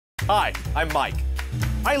Hi, I'm Mike.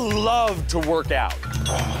 I love to work out.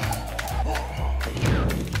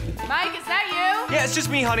 Mike, is that you? Yeah, it's just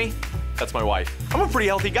me, honey. That's my wife. I'm a pretty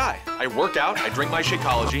healthy guy. I work out, I drink my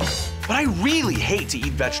Shakeology, but I really hate to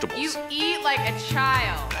eat vegetables. You eat like a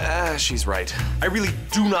child. She's right. I really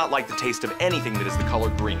do not like the taste of anything that is the color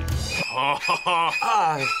green.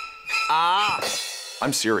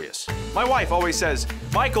 I'm serious. My wife always says,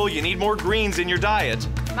 Michael, you need more greens in your diet.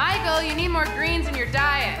 Michael, you need more greens in your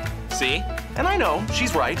diet. See? And I know,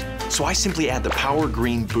 she's right. So I simply add the Power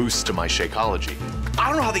Green Boost to my Shakeology. I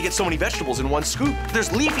don't know how they get so many vegetables in one scoop.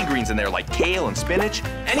 There's leafy greens in there like kale and spinach,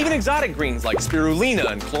 and even exotic greens like spirulina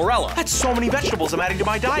and chlorella. That's so many vegetables I'm adding to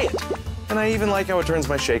my diet. And I even like how it turns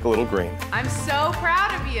my shake a little green. I'm so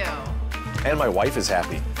proud of you. And my wife is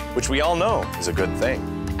happy, which we all know is a good thing.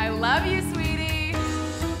 I love you, sweetie.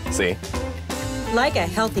 See? Like a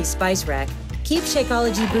healthy spice rack, keep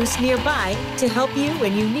Shakeology Boost nearby to help you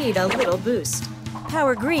when you need a little boost.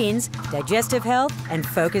 Power Greens, digestive health, and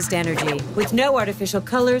focused energy with no artificial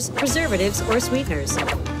colors, preservatives, or sweeteners.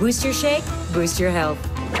 Boost your shake, boost your health.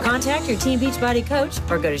 Contact your Team Beachbody coach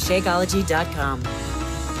or go to Shakeology.com.